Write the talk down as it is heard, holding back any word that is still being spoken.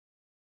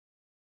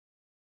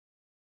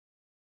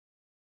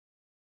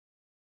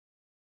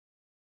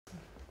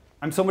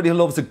I'm somebody who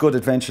loves a good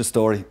adventure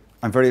story.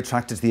 I'm very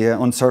attracted to the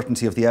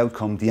uncertainty of the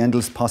outcome, the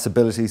endless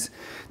possibilities,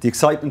 the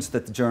excitement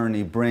that the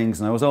journey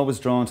brings. And I was always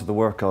drawn to the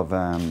work of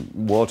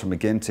Walter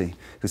McGinty,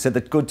 who said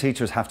that good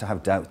teachers have to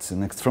have doubts,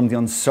 and it's from the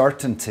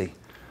uncertainty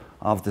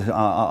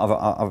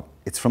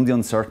it's from the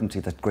uncertainty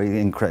that great,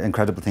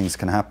 incredible things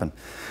can happen.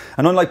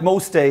 And unlike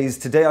most days,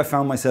 today I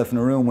found myself in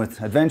a room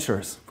with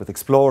adventurers, with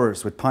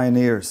explorers, with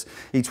pioneers,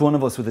 each one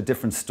of us with a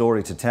different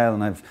story to tell.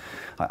 And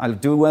I'll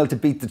do well to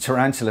beat the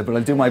tarantula, but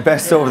I'll do my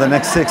best over the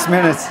next 6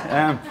 minutes.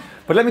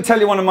 But let me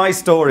tell you one of my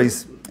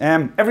stories.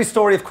 Every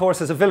story, of course,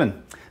 has a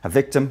villain, a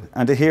victim,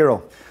 and a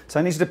hero. So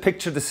I need you to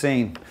picture the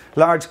scene.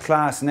 Large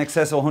class, in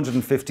excess of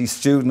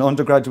 150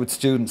 undergraduate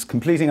students,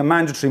 completing a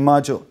mandatory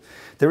module.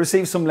 They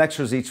receive some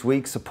lectures each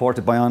week,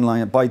 supported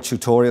by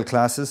tutorial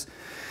classes.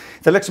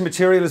 The lecture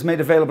material is made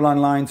available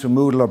online through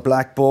Moodle or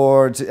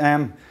Blackboard.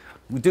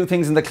 We do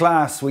things in the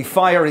class. We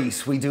fire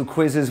eat, we do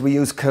quizzes, we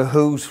use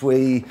Kahoot,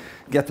 we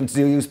get them to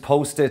use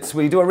post-its.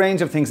 We do a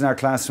range of things in our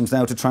classrooms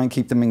now to try and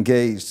keep them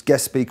engaged,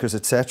 guest speakers,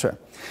 etc.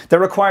 They're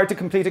required to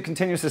complete a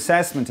continuous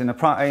assessment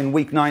in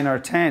week 9 or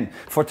 10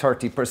 for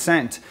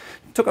 30%.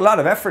 It took a lot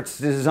of effort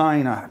to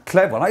design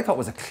what I thought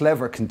was a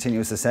clever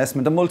continuous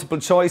assessment, a multiple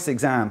choice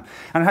exam.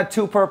 And it had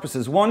two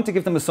purposes. One, to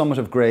give them a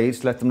summative grade,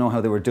 to let them know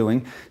how they were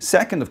doing.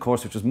 Second, of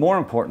course, which was more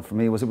important for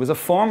me, was it was a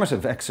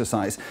formative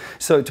exercise.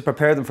 So to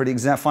prepare them for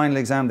the final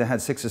exam they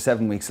had 6 or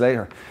 7 weeks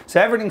later.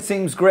 So everything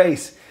seems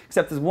great,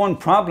 except there's one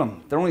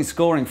problem. They're only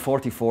scoring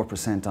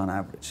 44% on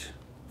average.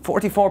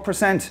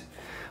 44%.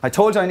 I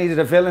told you I needed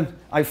a villain.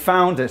 I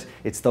found it.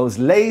 It's those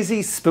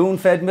lazy,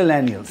 spoon-fed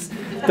millennials.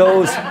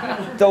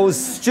 Those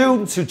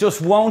students who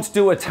just won't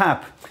do a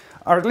tap.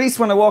 Or at least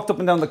when I walked up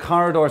and down the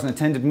corridors and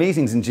attended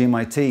meetings in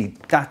GMIT,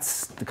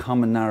 that's the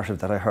common narrative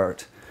that I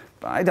heard.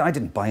 But I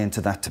didn't buy into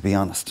that, to be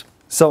honest.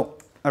 So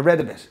I read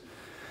a bit.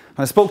 And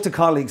I spoke to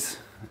colleagues.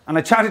 And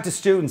I chatted to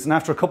students. And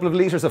after a couple of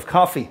litres of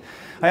coffee,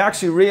 I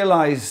actually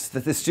realised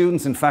that the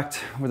students, in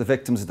fact, were the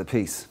victims of the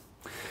piece.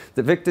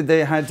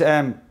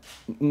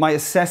 My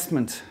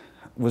assessment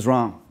was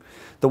wrong.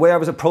 The way I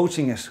was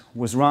approaching it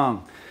was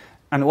wrong.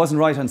 And it wasn't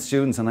right on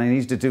students, and I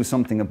needed to do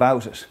something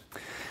about it.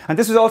 And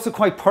this was also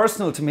quite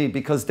personal to me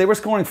because they were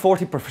scoring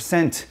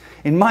 40%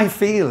 in my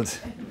field.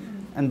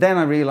 And then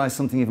I realised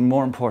something even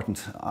more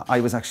important.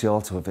 I was actually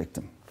also a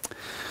victim.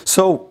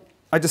 So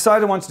I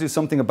decided I wanted to do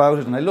something about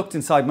it, and I looked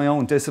inside my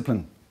own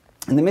discipline.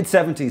 In the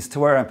mid-70s, to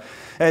where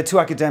two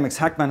academics,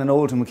 Hackman and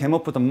Oldham, we came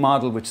up with a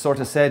model which sort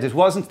of said it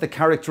wasn't the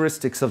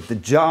characteristics of the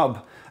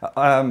job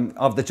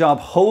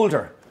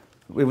holder,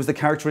 it was the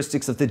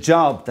characteristics of the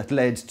job that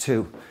led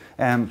to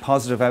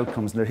positive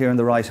outcomes. And they're here on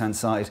the right-hand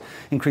side.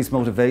 Increased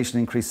motivation,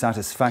 increased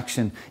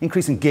satisfaction,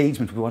 increased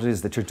engagement with what it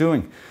is that you're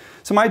doing.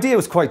 So my idea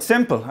was quite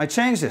simple. I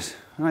changed it.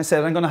 And I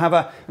said, I'm going to have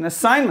an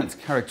assignment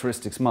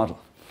characteristics model.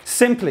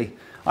 Simply,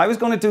 I was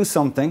going to do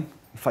something,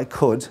 if I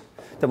could,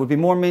 that would be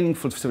more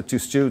meaningful to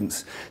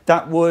students,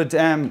 that would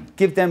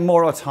give them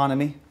more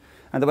autonomy,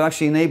 and that would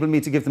actually enable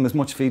me to give them as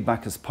much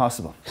feedback as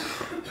possible.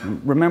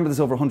 Remember, there's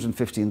over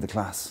 150 in the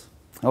class.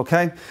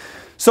 Okay?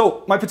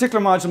 So my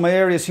particular module, my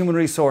area is human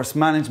resource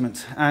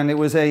management, and it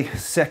was a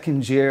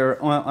second-year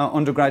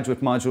undergraduate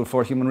module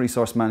for human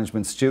resource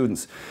management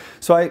students.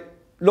 So I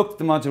looked at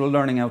the module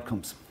learning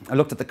outcomes. I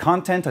looked at the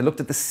content, I looked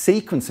at the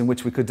sequence in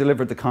which we could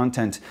deliver the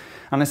content,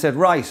 and I said,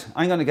 right,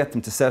 I'm going to get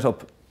them to set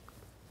up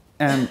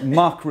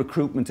mock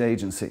recruitment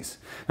agencies.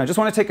 Now, I just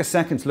want to take a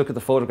second to look at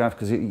the photograph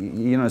because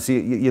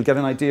you'll get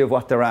an idea of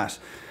what they're at.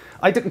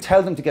 I didn't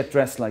tell them to get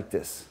dressed like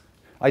this.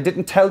 I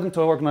didn't tell them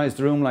to organise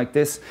the room like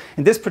this.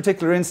 In this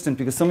particular instant,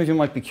 because some of you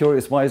might be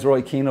curious, why is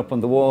Roy Keane up on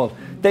the wall?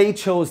 They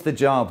chose the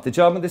job. The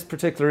job in this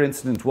particular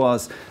incident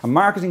was a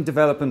marketing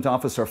development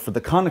officer for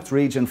the Connacht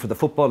region for the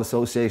Football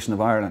Association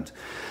of Ireland.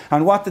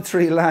 And what the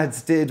three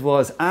lads did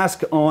was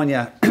ask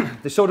Anya,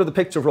 they showed her the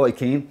picture of Roy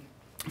Keane.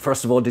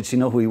 First of all, did she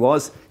know who he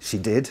was? She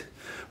did,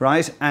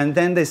 right? And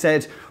then they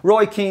said,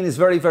 Roy Keane is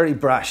very, very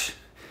brash.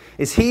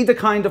 Is he the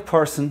kind of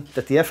person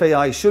that the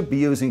FAI should be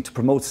using to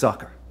promote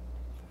soccer?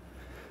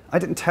 I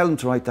didn't tell them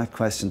to write that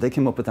question. They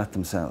came up with that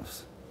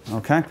themselves.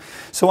 Okay?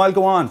 So I'll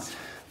go on.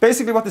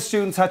 Basically what the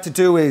students had to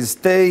do is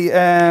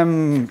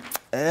I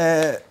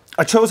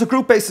chose a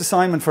group-based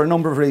assignment for a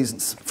number of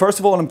reasons. First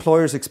of all,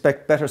 employers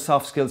expect better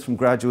soft skills from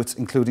graduates,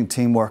 including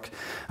teamwork.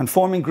 And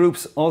forming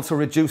groups also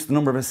reduced the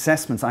number of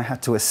assessments I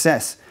had to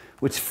assess,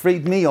 which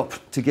freed me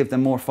up to give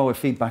them more forward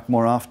feedback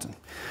more often.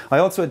 I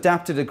also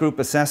adapted a group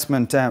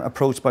assessment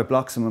approach by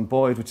Bloxham and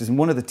Boyd, which is in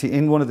one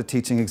of the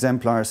teaching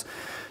exemplars,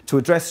 to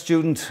address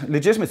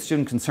legitimate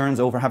student concerns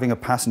over having a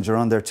passenger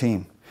on their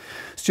team.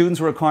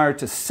 Students were required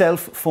to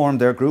self-form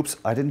their groups.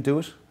 I didn't do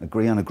it.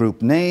 Agree on a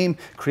group name,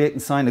 create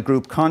and sign a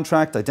group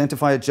contract,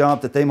 identify a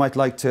job that they might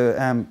like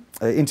to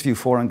interview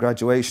for on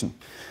graduation.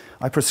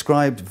 I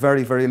prescribed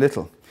very, very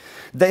little.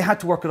 They had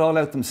to work it all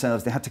out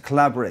themselves. They had to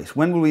collaborate.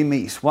 When will we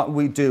meet? What will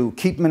we do?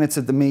 Keep minutes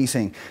of the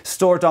meeting.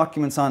 Store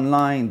documents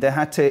online. They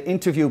had to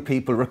interview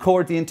people,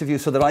 record the interview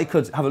so that I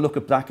could have a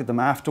look back at them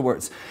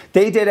afterwards.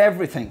 They did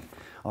everything.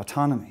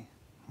 Autonomy.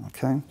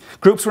 Okay.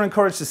 Groups were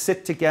encouraged to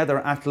sit together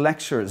at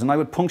lectures, and I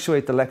would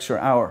punctuate the lecture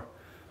hour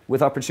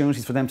with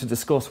opportunities for them to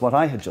discuss what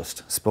I had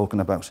just spoken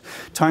about.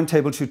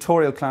 Timetable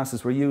tutorial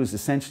classes were used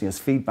essentially as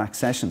feedback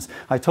sessions.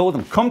 I told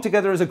them, come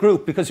together as a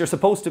group because you're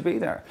supposed to be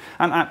there,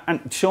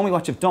 and show me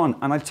what you've done,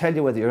 and I'll tell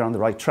you whether you're on the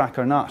right track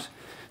or not.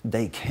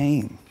 They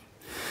came.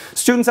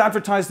 Students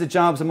advertised the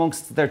jobs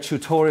amongst their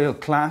tutorial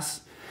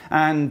class,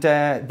 and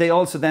they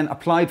also then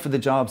applied for the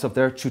jobs of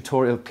their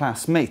tutorial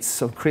classmates,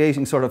 so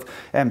creating sort of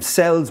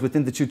cells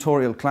within the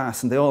tutorial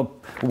class, and they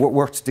all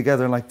worked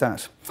together like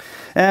that.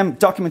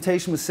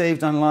 Documentation was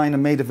saved online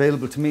and made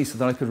available to me so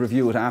that I could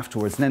review it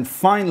afterwards. And then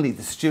finally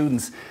the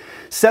students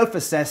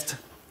self-assessed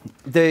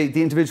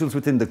the individuals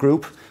within the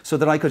group so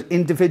that I could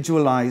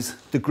individualise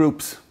the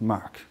group's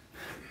mark.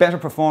 Better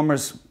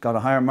performers got a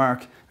higher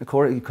mark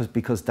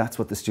because that's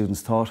what the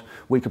students thought.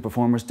 Weaker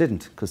performers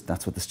didn't, because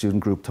that's what the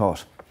student group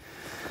thought.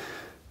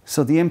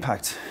 So the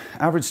impact,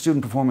 average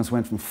student performance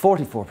went from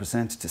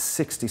 44% to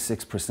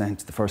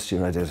 66% the first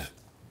year I did it.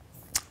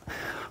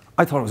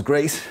 I thought it was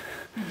great,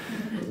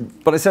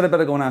 but I said I'd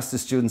better go and ask the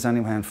students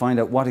anyway and find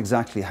out what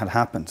exactly had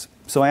happened.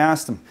 So I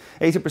asked them.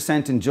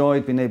 80%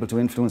 enjoyed being able to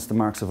influence the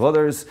marks of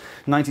others,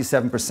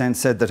 97%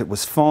 said that it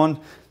was fun,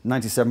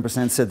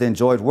 97% said they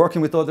enjoyed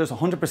working with others,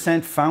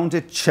 100% found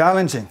it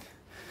challenging.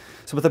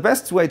 So but the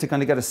best way to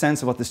kind of get a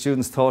sense of what the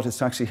students thought is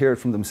to actually hear it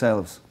from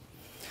themselves.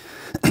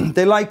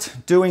 They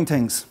liked doing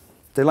things.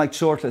 They liked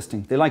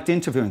shortlisting. They liked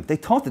interviewing. They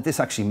thought that this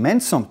actually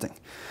meant something.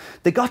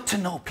 They got to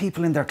know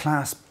people in their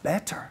class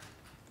better.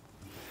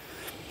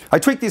 I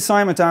tweaked the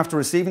assignment after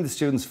receiving the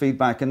students'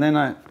 feedback, and then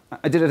I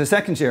did it a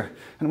second year,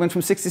 and it went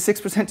from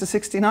 66% to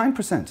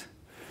 69%.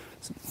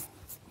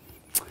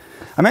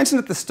 I mentioned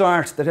at the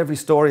start that every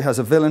story has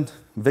a villain,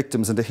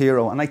 victims, and a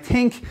hero, and I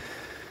think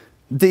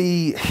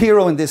the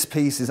hero in this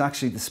piece is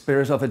actually the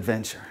spirit of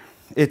adventure.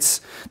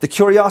 It's the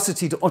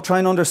curiosity to try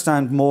and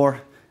understand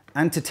more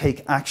and to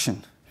take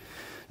action.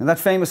 And that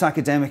famous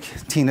academic,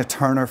 Tina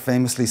Turner,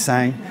 famously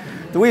sang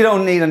that we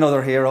don't need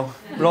another hero.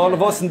 But all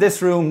of us in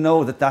this room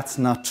know that that's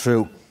not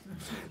true.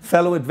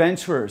 Fellow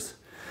adventurers,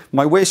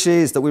 my wish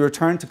is that we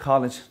return to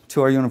college,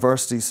 to our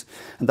universities,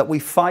 and that we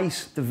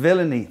fight the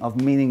villainy of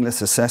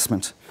meaningless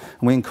assessment.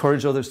 And we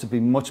encourage others to be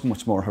much,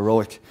 much more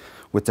heroic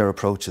with their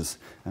approaches.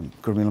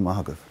 Gurmila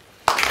Mahagav.